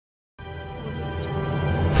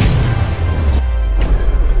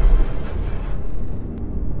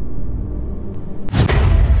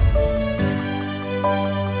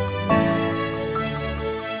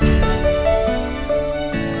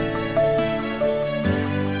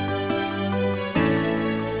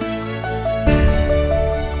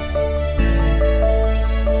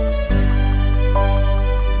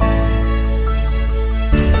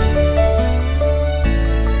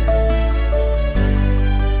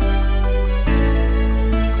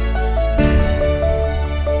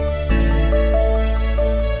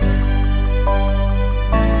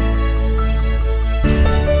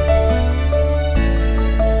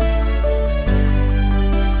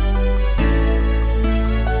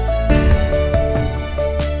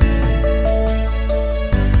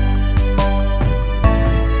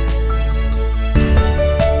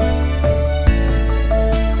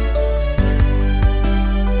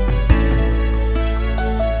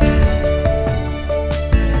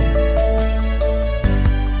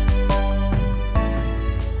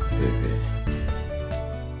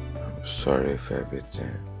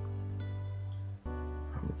everything.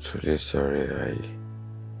 I'm truly sorry.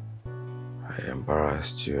 I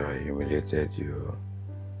embarrassed you. I humiliated you.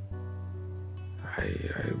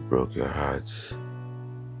 I broke your heart.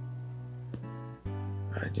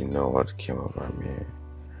 I didn't know what came over me.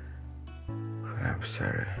 But I'm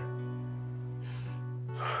sorry.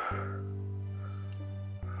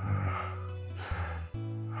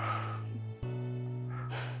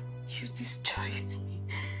 You destroyed me.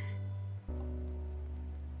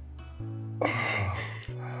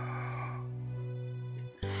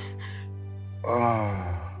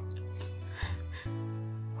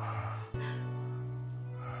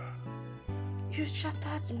 You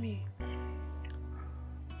shattered me.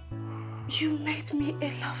 You made me a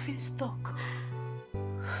laughing stock.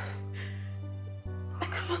 I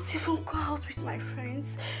cannot even go out with my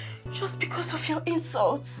friends just because of your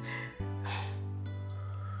insults.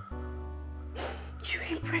 You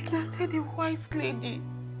impregnated a white lady.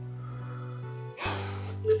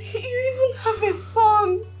 You even have a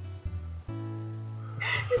son.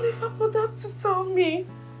 You never bothered to tell me.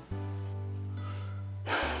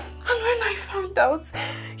 And when I found out,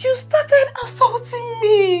 you started assaulting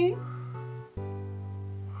me.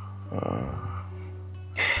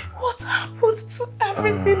 What happened to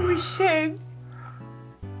everything we shared?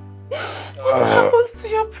 What happened to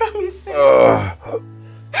your promises?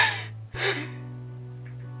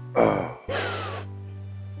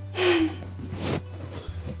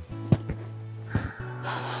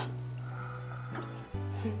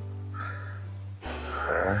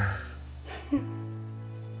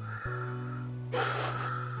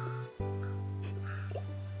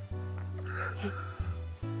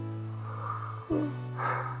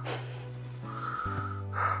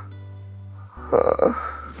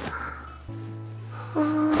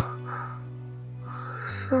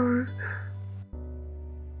 Sorry.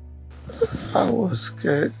 I was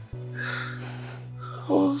scared. I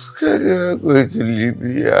was scared you were going to leave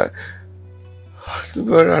me. I was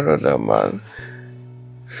about another man.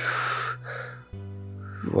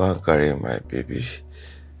 You weren't carrying my baby.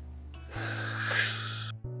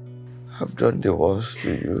 I've done the worst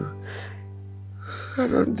to you. I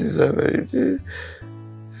don't deserve anything.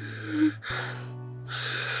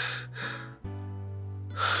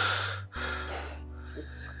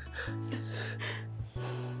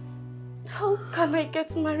 How can I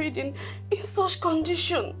get married in such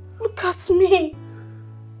condition? Look at me.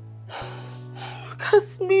 Look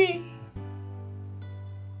at me.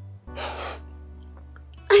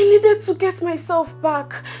 I needed to get myself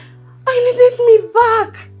back. I needed me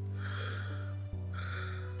back.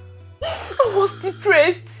 I was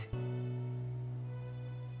depressed.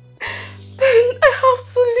 Then I have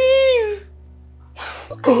to leave.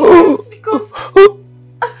 It's because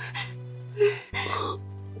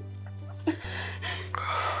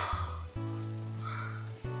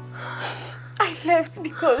I left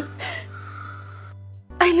because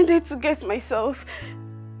I needed to get myself.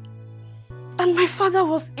 And my father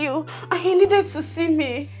was ill and he needed to see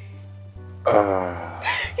me.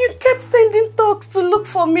 You kept sending dogs to look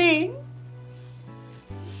for me.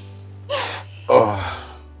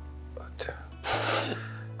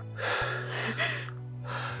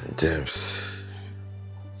 James.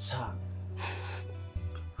 Sir.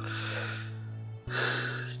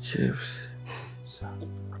 James. Sir,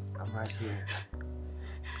 I'm right here.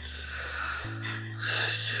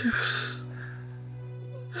 James.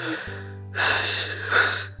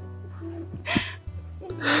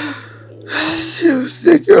 James,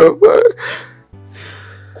 take care of my...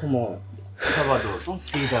 Come on. Salvador, don't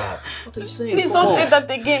say that. What are you saying? Please don't say that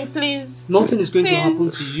again, please. Nothing is going to happen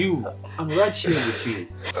to you. I'm right here with you.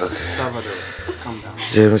 Okay. Salvador, calm down.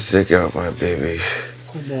 James, take care of my baby.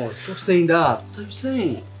 Come on, stop saying that. What are you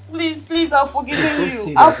saying? Please, please, I've forgiven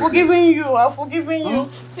you. I've forgiven you. I've forgiven you.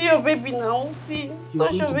 See your baby now. See,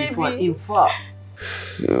 touch your baby. In fact,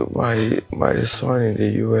 my son in the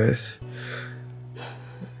US,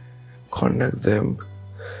 connect them.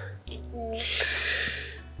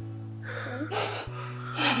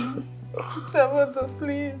 Salvador,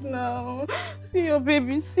 please now. See your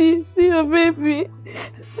baby. See your baby.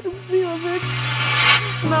 See your baby.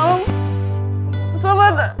 No.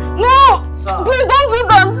 Salvador, no! Stop. Please don't do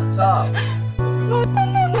that! Stop! No,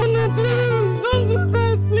 please don't do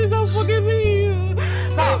that! Please, I'm forgiving you!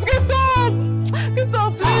 Stop. Please, get up! Get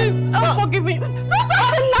up, please! I'm forgiving you! Don't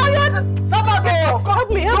stop it now! Salvador! Help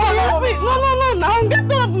me! No, now!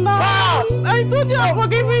 Get up now! Stop. I told you I'm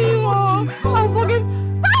forgiving you! I'm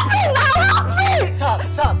forgiving... Help me now! Help me!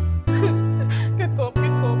 Stop! Please, get up!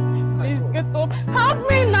 Please, get up! Help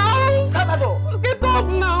me now! Salvador! Get up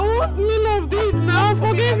now! What's the meaning of this now? I'm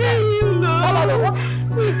forgiving you now!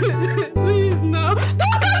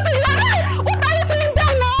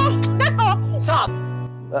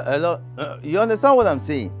 Hello? You understand what I'm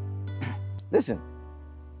saying? Listen.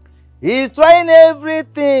 He's trying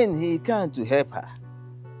everything he can to help her.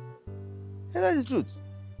 And that's the truth.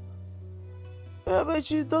 But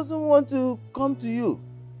she doesn't want to come to you.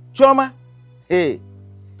 Choma, hey,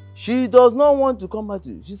 she does not want to come back to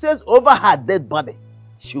you. She says over her dead body,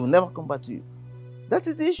 she will never come back to you. That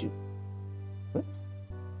is the issue.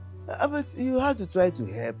 But you have to try to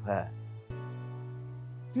help her.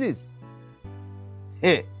 Please.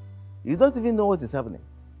 Hey, you don't even know what is happening.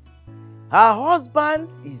 Her husband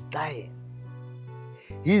is dying.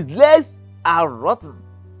 His legs are rotten.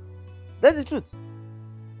 That's the truth.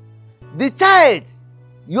 The child,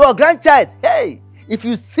 your grandchild, hey, if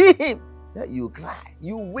you see him, you cry,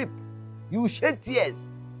 you weep, you shed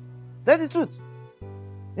tears. That's the truth.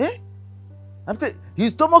 Eh? I'm telling you,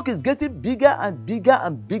 his stomach is getting bigger and bigger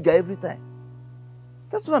and bigger every time.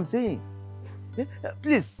 That's what I'm saying. Eh?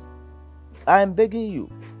 Please, I'm begging you,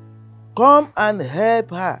 come and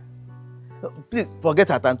help her. Please, forget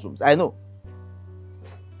her tantrums. I know.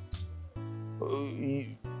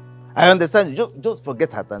 I understand you. Just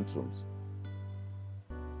forget her tantrums.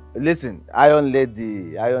 Listen, Iron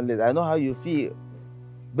Lady, I know how you feel.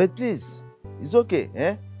 But please, it's okay.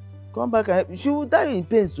 Eh? Come back and help. She will die in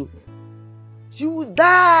pain, so. She will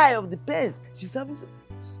die of the pains. She's having so.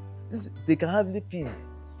 Listen, they can hardly feed.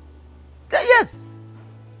 Yes!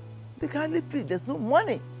 They can hardly feed. There's no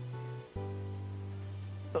money.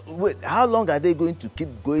 Wait, how long are they going to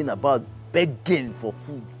keep going about begging for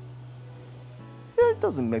food? It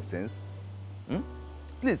doesn't make sense.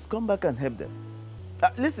 Please, come back and help them.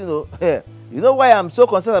 Listen, you know why I'm so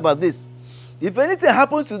concerned about this? If anything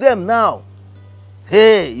happens to them now,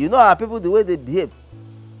 hey, you know our people, the way they behave.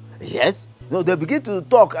 Yes, they begin to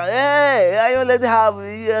talk. Hey, I already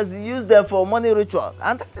he has used them for money ritual.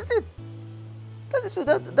 And that is it. That is true.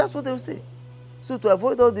 That's what they will say. So to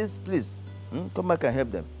avoid all this, please, come back and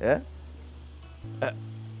help them. Yeah?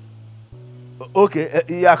 Okay,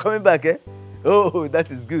 you are coming back, eh? Oh,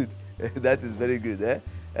 that is good. That is very good, eh?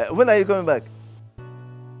 When are you coming back?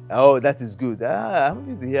 Oh, that is good. I'm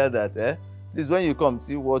happy to hear that, eh? Please, when you come,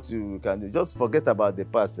 see what you can do. Just forget about the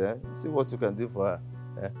past, eh? See what you can do for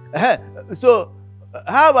her. So,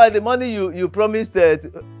 how about the money you promised?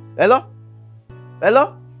 Hello?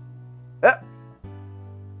 Hello?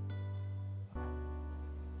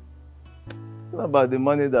 What about the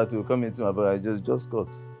money that will come into my bank? I just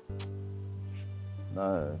got.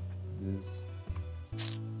 No, this.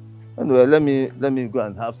 Anyway, let me go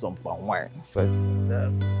and have some palm wine first.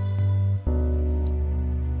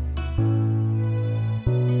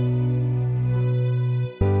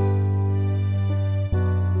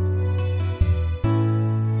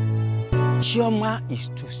 Chioma is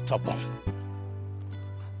too stubborn.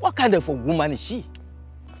 What kind of a woman is she?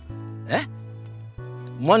 Eh?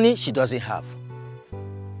 Money she doesn't have.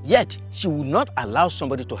 Yet, she will not allow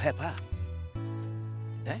somebody to help her.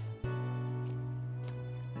 Eh?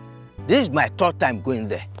 This is my third time going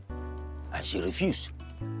there, and she refused.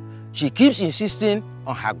 She keeps insisting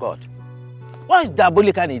on her God. What is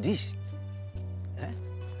diabolical in this? Eh?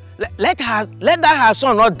 Let that her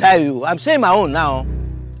son not die. I'm saying my own now.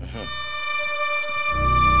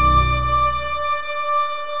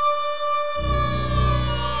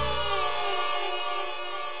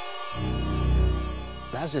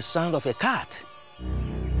 That's the sound of a cat.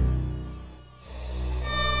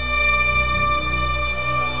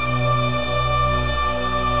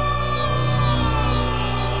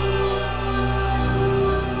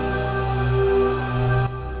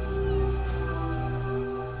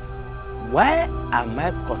 Why am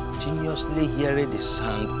I continuously hearing the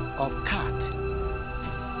sound of cat?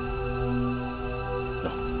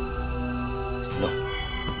 No,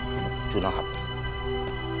 it will not happen.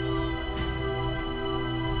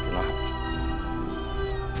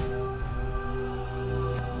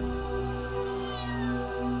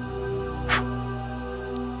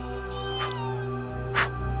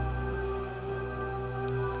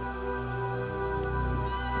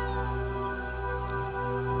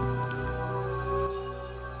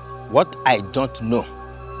 What I don't know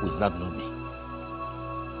will not know me.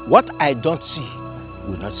 What I don't see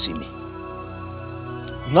will not see me.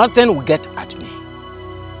 Nothing will get at me.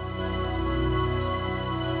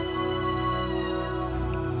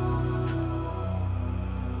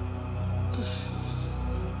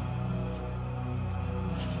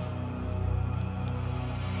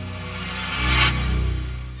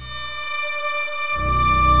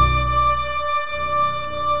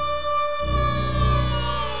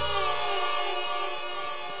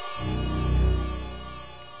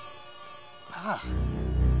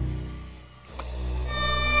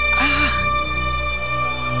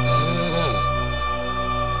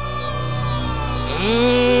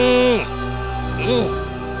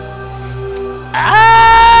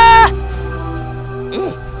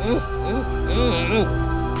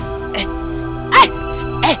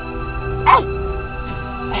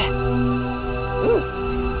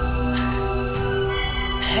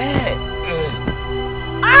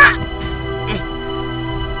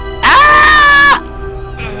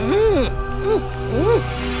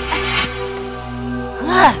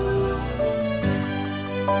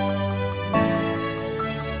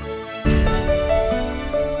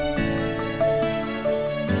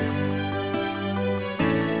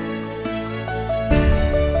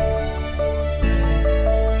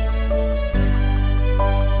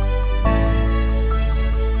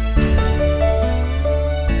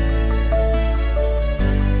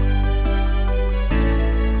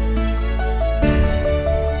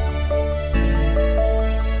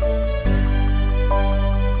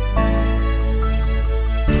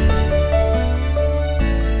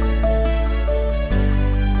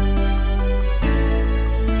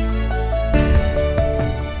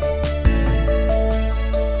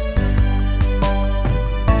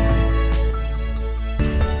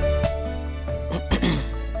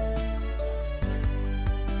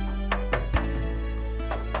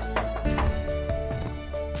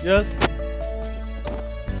 Yes.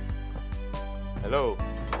 Hello.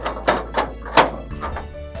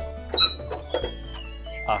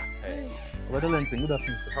 Hey. Good afternoon,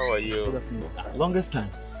 sir. How are you? Good afternoon. Longest time.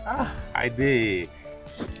 I did.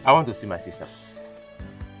 I want to see my sister, please.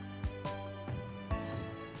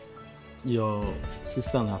 Your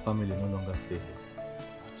sister and her family no longer stay here.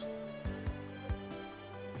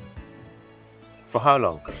 For how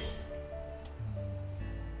long?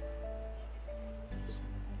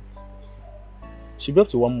 She'll be up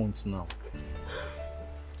to 1 month now.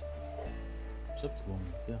 She's up to 1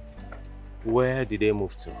 month, yeah. Where did they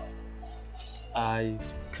move to? I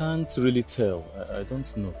can't really tell. I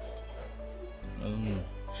don't know. I don't know.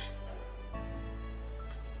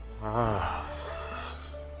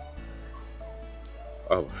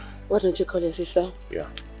 Oh. Why don't you call your sister? Yeah.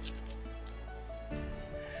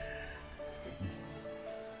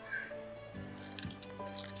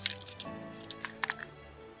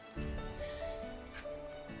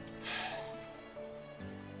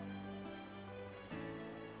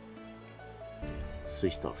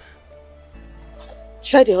 Switched off.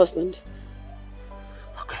 Try the husband.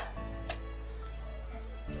 Okay.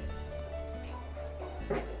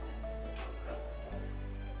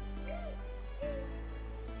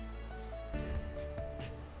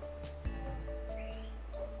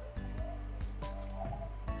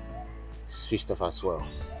 Switched off as well.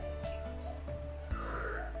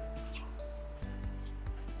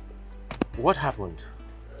 What happened?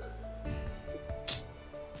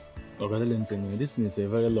 This is a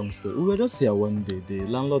very long story. We were just here one day. The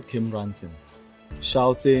landlord came ranting,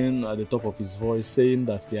 shouting at the top of his voice, saying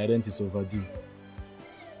that the rent is overdue.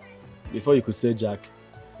 Before you could say Jack,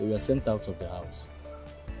 they were sent out of the house.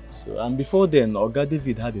 So, and before then, Oga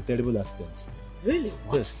David had a terrible accident. Really?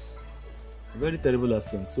 What? Yes. A very terrible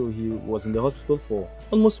accident. So he was in the hospital for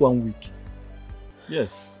almost 1 week.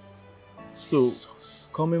 Yes. So,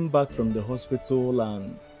 coming back from the hospital,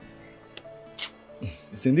 and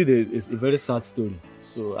it's indeed a very sad story.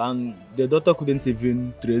 So, and the doctor couldn't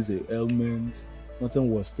even trace the ailment.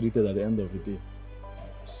 Nothing was treated at the end of the day.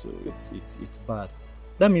 So it's bad.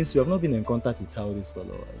 That means you have not been in contact with her this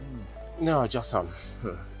fellow. No, just don't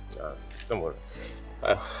worry.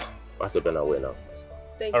 I have to be away now.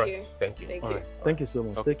 Thank All you. right. Thank you. Thank All you. right. Thank you so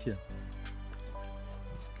much. Okay. Take care.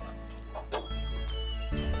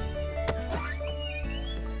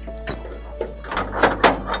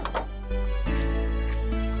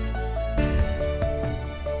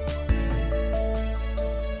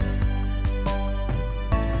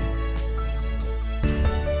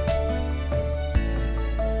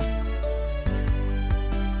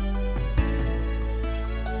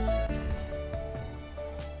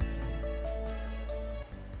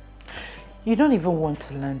 You don't even want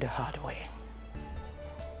to learn the hard way.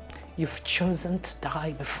 You've chosen to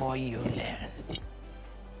die before you learn.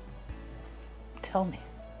 Tell me,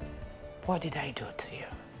 what did I do to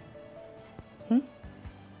you?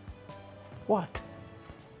 What?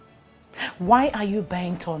 Why are you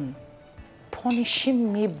bent on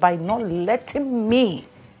punishing me by not letting me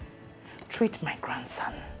treat my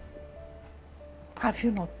grandson? Have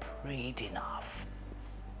you not prayed enough?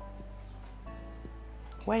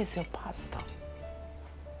 Where is your pastor?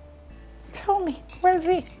 Tell me, where is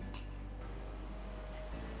he?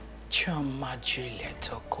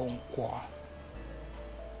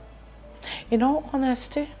 In all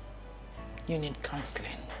honesty, you need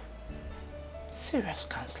counseling. Serious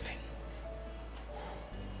counseling.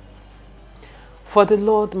 For the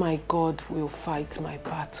Lord my God will fight my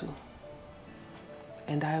battle,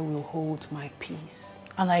 and I will hold my peace.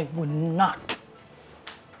 And I will not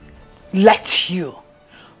let you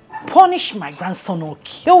punish my grandson or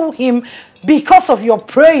kill him because of your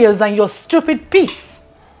prayers and your stupid peace.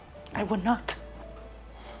 I will not.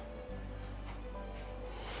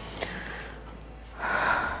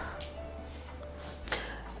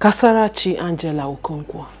 Kasarachi Angela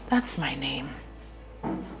Okonkwo. That's my name.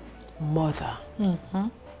 Mother.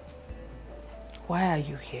 Why are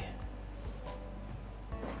you here?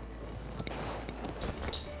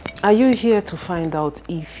 Are you here to find out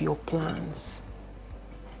if your plans,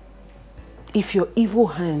 if your evil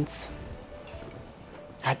hands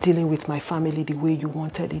are dealing with my family the way you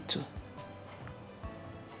wanted it to?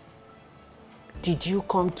 Did you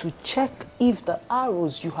come to check if the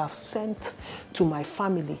arrows you have sent to my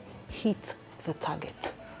family hit the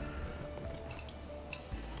target?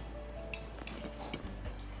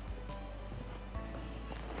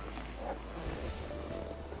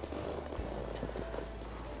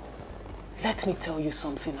 Let me tell you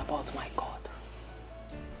something about my God.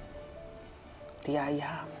 The I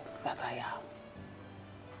am that I am.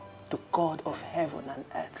 the God of heaven and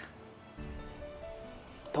earth.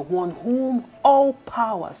 The one whom all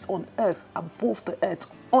powers on earth, above the earth,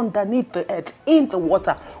 underneath the earth, in the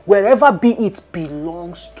water, wherever be it,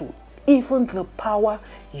 belongs to. Even the power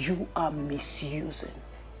you are misusing.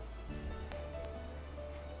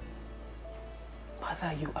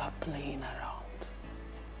 Mother, you are playing around.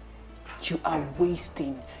 You are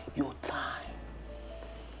wasting your time.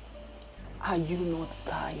 Are you not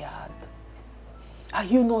tired? Are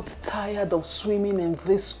you not tired of swimming in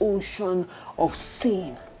this ocean of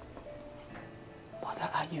sin? Mother,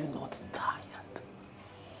 are you not tired?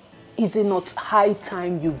 Is it not high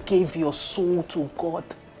time you gave your soul to God?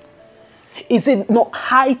 Is it not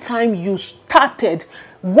high time you started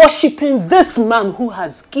worshiping this man who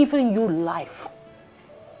has given you life?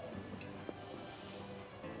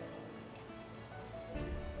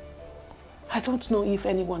 I don't know if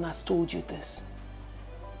anyone has told you this,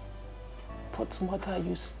 but mother,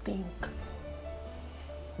 you stink.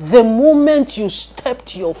 The moment you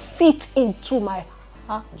stepped your feet into my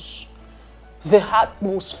house, the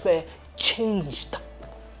atmosphere changed.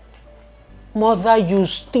 Mother, you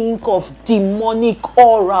stink of demonic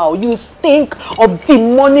aura. You stink of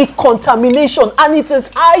demonic contamination. And it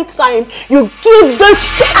is high time you give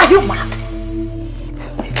this... Are you mad?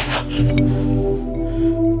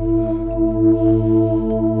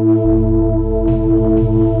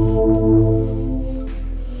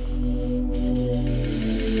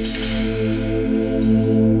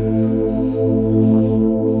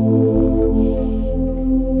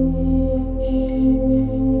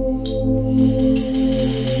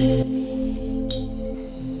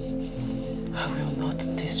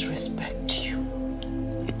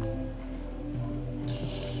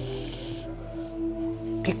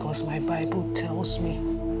 Because my Bible tells me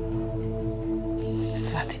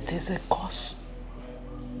that it is a curse.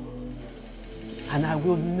 And I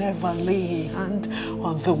will never lay a hand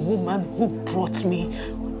on the woman who brought me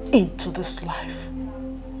into this life.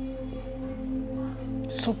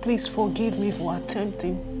 So please forgive me for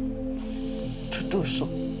attempting to do so.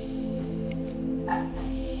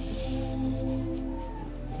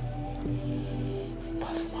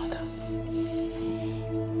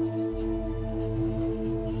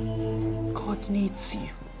 Needs you.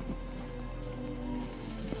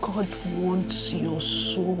 God wants your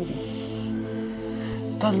soul.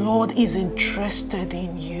 The Lord is interested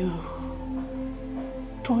in you.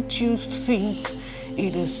 Don't you think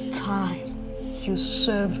it is time you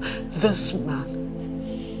serve this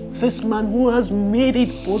man? This man who has made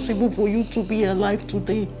it possible for you to be alive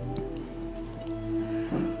today.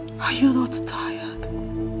 Are you not tired?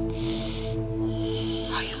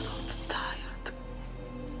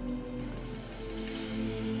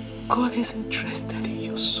 God is interested in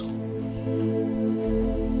your soul.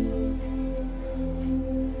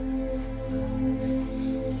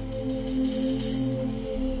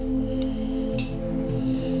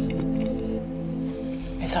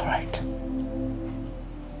 It's all right.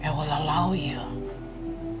 I will allow you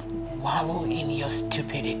to wallow in your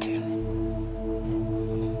stupidity.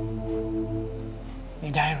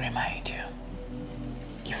 Need I remind you,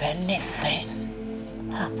 if anything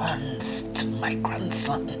happens to my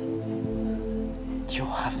grandson, you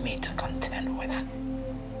have me to contend with.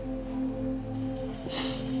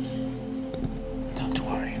 Don't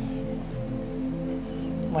worry.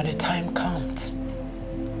 When the time comes,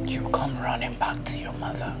 you come running back to your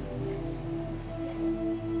mother.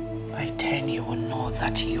 By then you will know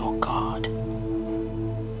that your God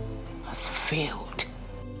has failed.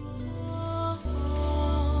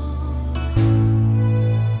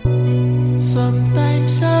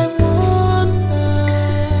 Sometimes I wonder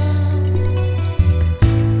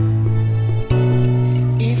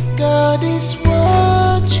if God is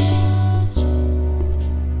watching,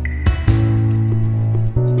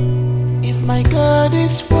 if my God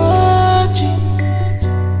is watching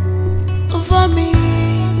over me.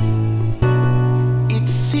 It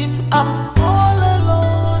seems I'm all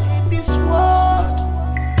alone in this world.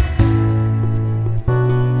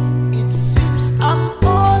 It seems I'm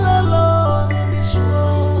all alone in this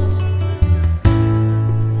world.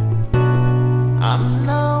 I'm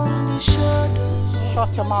now in the shadows.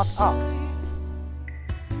 Shut your mouth up.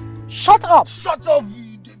 Shut up! Shut up!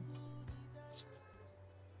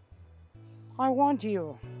 I warned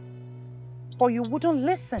you, but you wouldn't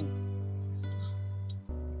listen.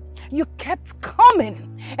 You kept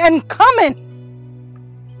coming and coming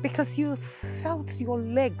because you felt your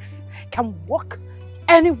legs can walk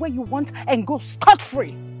anywhere you want and go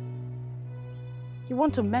scot-free. You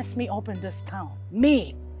want to mess me up in this town.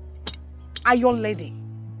 Me, Iron Lady.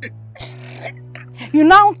 You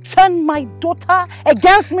now turn my daughter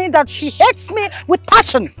against me that she hates me with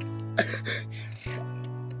passion.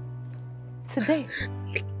 Today,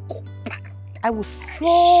 I will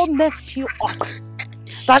so mess you up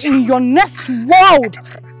that in your next world,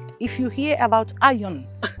 if you hear about iron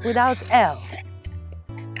without L,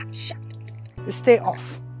 you stay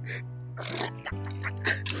off.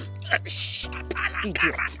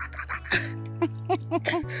 Idiot.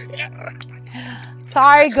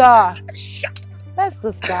 Tiger, mess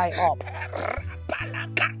this guy up.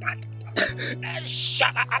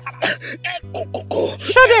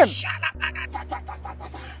 Shoot him!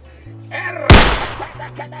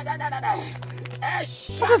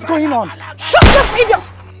 What is going on? Shoot this idiot!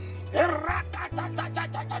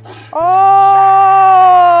 Oh,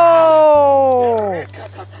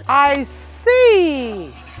 I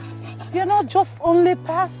see. You're not just only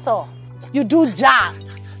pastor. You do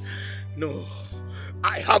jazz. No,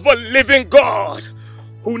 I have a living God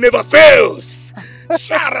who never fails.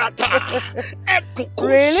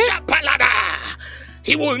 Really?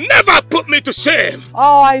 He will never put me to shame.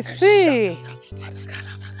 Oh, I see.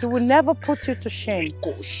 He will never put you to shame.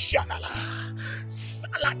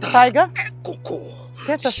 Tiger,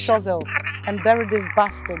 get a shovel and bury this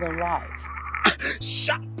bastard alive.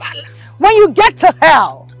 When you get to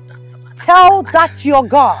hell, tell that your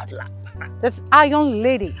God, that Iron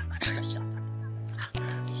Lady,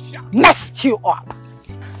 messed you up.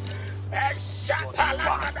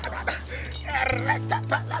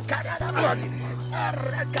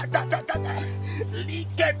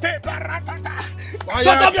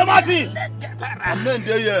 Shut up your mouth! I'm not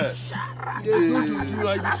there yet. You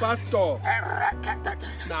are the pastor.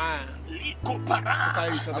 Nah. Who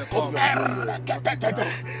carry each other come? Who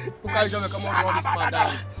carry each other come on all this man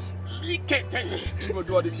down? You go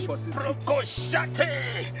do all this for sisters.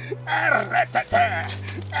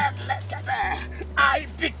 I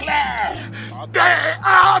declare they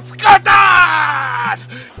are scattered!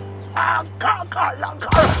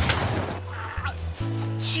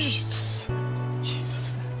 Jesus! Jesus!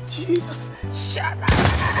 Jesus!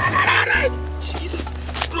 Jesus!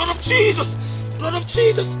 Blood of Jesus! Blood of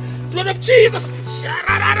Jesus! Blood of Jesus!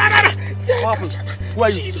 Who are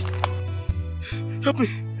you? Jesus! Help me!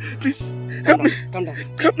 Please! Help me! Calm down.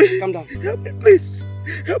 Help me! Calm down. Help me, please!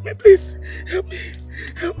 Help me, please! Help me!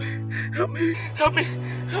 Help me! Help me! Help me!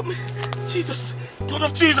 Help me! Jesus! Blood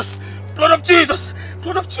of Jesus! Blood of Jesus!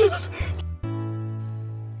 Blood of Jesus!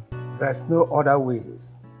 There's no other way.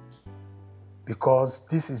 Because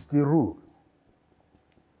this is the rule.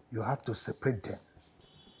 You have to separate them.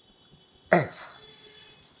 Else,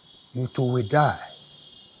 you two will die.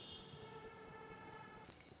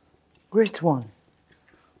 Great one,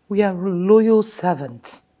 we are loyal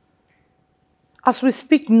servants. As we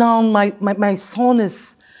speak now, my son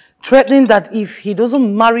is threatening that if he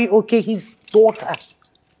doesn't marry his daughter,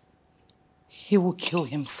 he will kill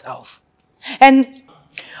himself. And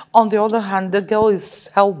on the other hand, the girl is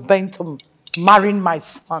hell-bent on marrying my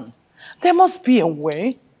son. There must be a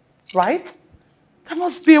way, right? There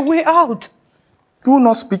must be a way out. Do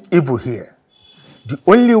not speak evil here. The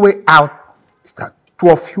only way out is that two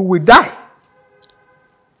of you will die.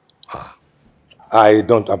 I'm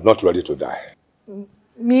not ready to die.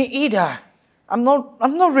 Me either. I'm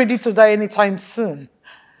not ready to die anytime soon.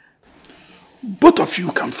 Both of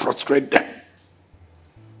you can frustrate them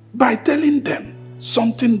by telling them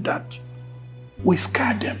something that will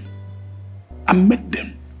scare them and make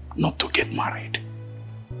them not to get married.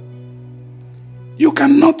 You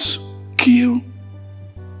cannot kill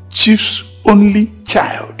Chief's only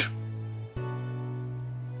child,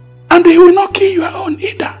 and he will not kill your own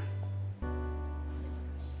either.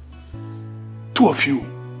 Two of you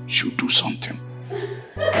should do something.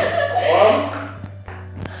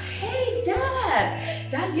 Hey,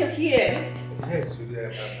 Dad! Dad, you're here. Yes, we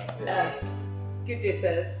are. Good day,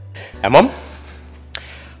 sirs. Mom,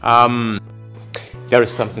 there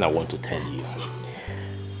is something I want to tell you.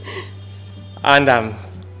 And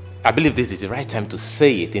I believe this is the right time to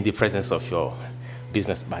say it in the presence of your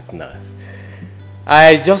business partners.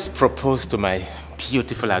 I just proposed to my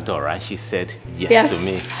beautiful Adora. She said yes to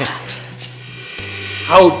me.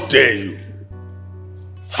 How dare you?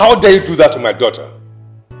 How dare you do that to my daughter?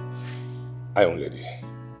 Iron Lady,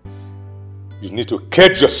 you need to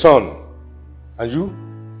catch your son. And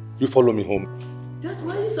you follow me home. Dad,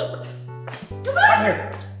 why are you so... Come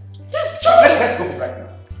here. Just stop! Let's go right now.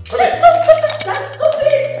 Just stop! Dad, stop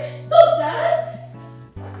it! Stop, Dad!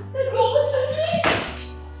 Dad, what to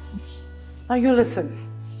me? Now you listen.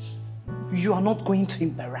 You are not going to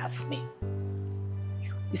embarrass me.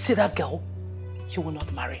 You see that girl? You will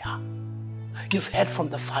not marry her. You've heard from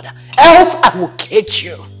the father. Else I will catch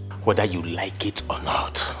you. Whether you like it or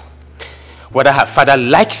not, whether her father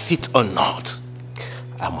likes it or not,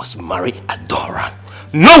 I must marry Adora.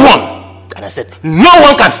 No one, and I said, no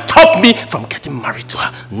one can stop me from getting married to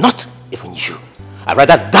her. Not even you. I'd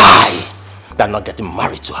rather die than not getting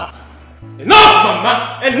married to her. Enough,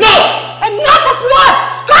 Mama! Enough! Enough of what?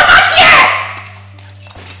 Come back here!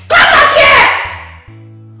 Come back here!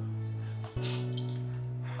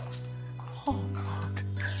 Oh God.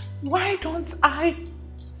 Why don't I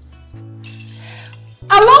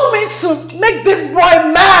allow me to make this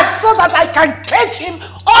boy mad so that I can catch him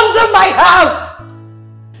under my house?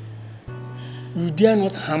 You dare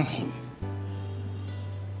not harm him.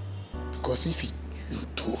 Because if you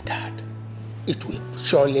do that, it will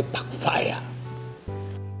surely backfire.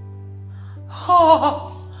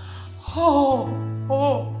 Oh,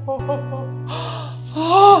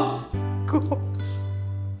 God.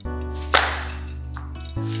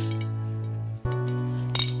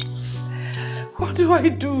 What do I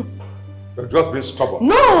do? You're just being stubborn.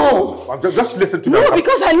 No! Just listen to me. No,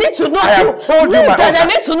 because I need to know. I have told you my Dad, I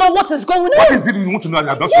need to know what is going on. What is it you want to know? I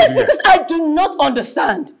have not Yes, told you because I do not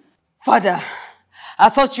understand. Father, I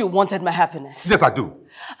thought you wanted my happiness. Yes, I do.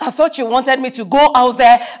 I thought you wanted me to go out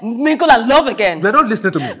there, mingle and love again. You're not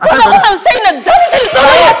listening to me. But what I'm saying is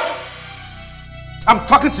that I'm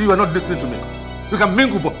talking to you and not listening to me. You can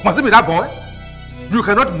mingle, but must it be that boy? You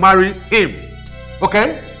cannot marry him.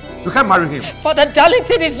 Okay? You can't marry him. Father,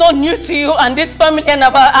 Darlington is not new to you and this family, and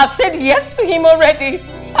I've said yes to him already.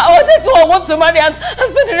 That's who I want to marry and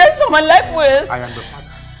spend the rest of my life with. I am the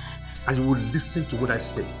father. And you will listen to what I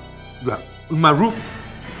say. You are in my roof,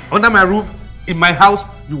 under my roof, in my house,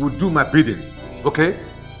 you will do my bidding. Okay?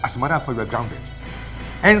 As a matter of fact, you are grounded.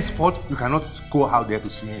 Henceforth, you cannot go out there to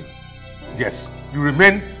see him. Yes, you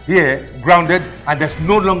remain here, grounded, and there's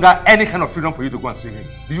no longer any kind of freedom for you to go and see him.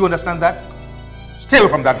 Do you understand that? Stay away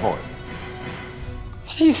from that boy.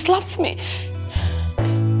 Father, you slapped me.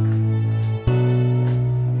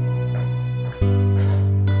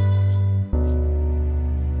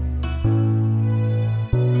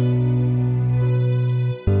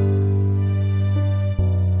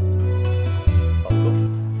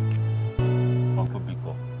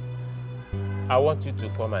 I want you to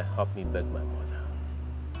come and help me beg my mother.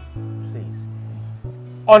 Please.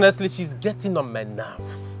 Honestly, she's getting on my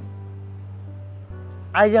nerves.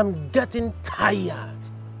 I am getting tired.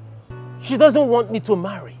 She doesn't want me to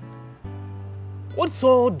marry. What's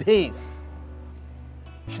all this?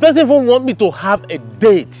 She doesn't even want me to have a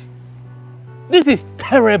date. This is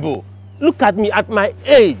terrible. Look at me at my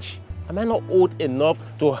age. Am I not old enough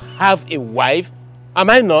to have a wife? Am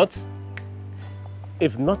I not?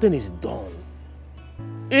 If nothing is done,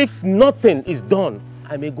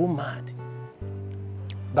 I may go mad.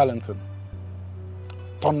 Darlington,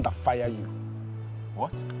 thunder fire you.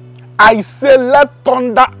 What? I say let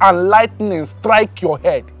thunder and lightning strike your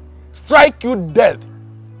head. Strike you dead.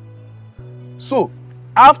 So,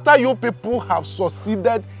 after you people have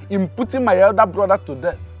succeeded in putting my elder brother to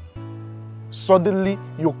death, suddenly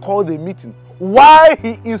you call the meeting. While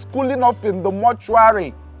he is cooling off in the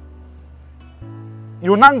mortuary,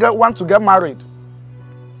 you now want to get married.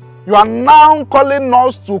 You are now calling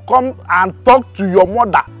us to come and talk to your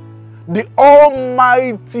mother, the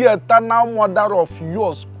almighty eternal mother of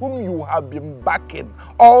yours, whom you have been backing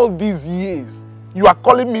all these years. You are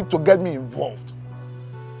calling me to get me involved.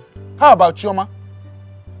 How about Chioma?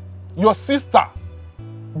 Your sister,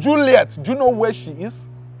 Juliet, do you know where she is?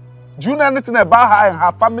 Do you know anything about her and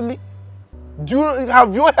her family?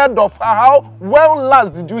 Have you heard of her? How well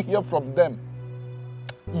last did you hear from them?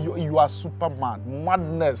 You are Superman.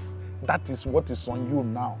 Madness. That is what is on you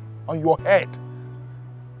now. On your head.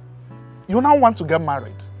 You now want to get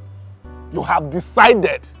married. You have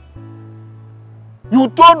decided. You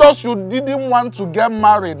told us you didn't want to get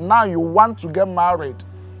married. Now you want to get married.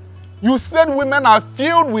 You said women are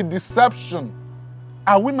filled with deception.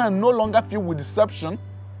 Are women no longer filled with deception?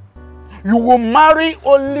 You will marry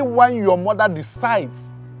only when your mother decides.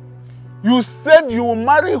 You said you will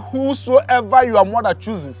marry whosoever your mother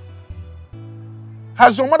chooses.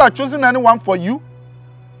 Has your mother chosen anyone for you?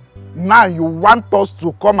 Now you want us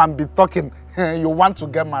to come and be talking. You want to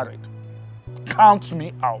get married. Count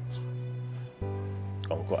me out.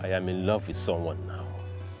 Uncle, I am in love with someone now.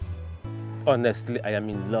 Honestly, I am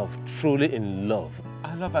in love. Truly in love.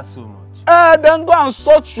 I love her so much. Then go and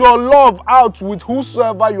sort your love out with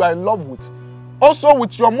whosoever you are in love with. Also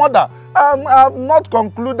with your mother. I have not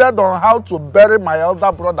concluded on how to bury my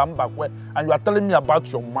elder brother Mbakwe, and you are telling me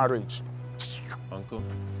about your marriage. Uncle.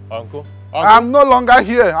 I'm no longer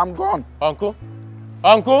here. I'm gone. Uncle.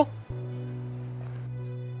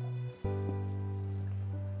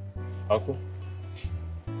 Uncle,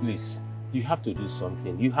 please, you have to do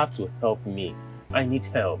something. You have to help me. I need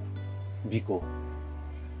help. Biko.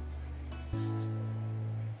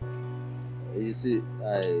 You see,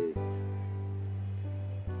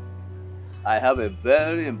 I have a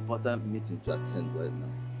very important meeting to attend right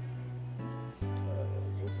now.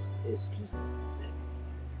 Just excuse me.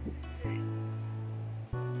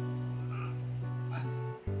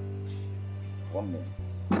 1 minute.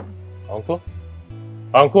 Uncle?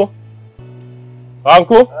 Uncle?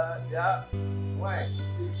 Uncle? Yeah. Why?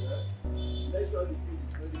 Please, make sure the food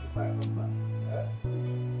is ready before I come back.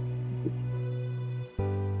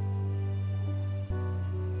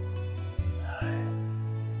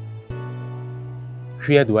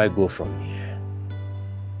 Where do I go from here?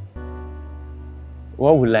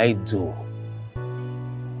 What will I do?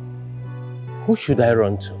 Who should I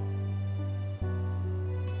run to?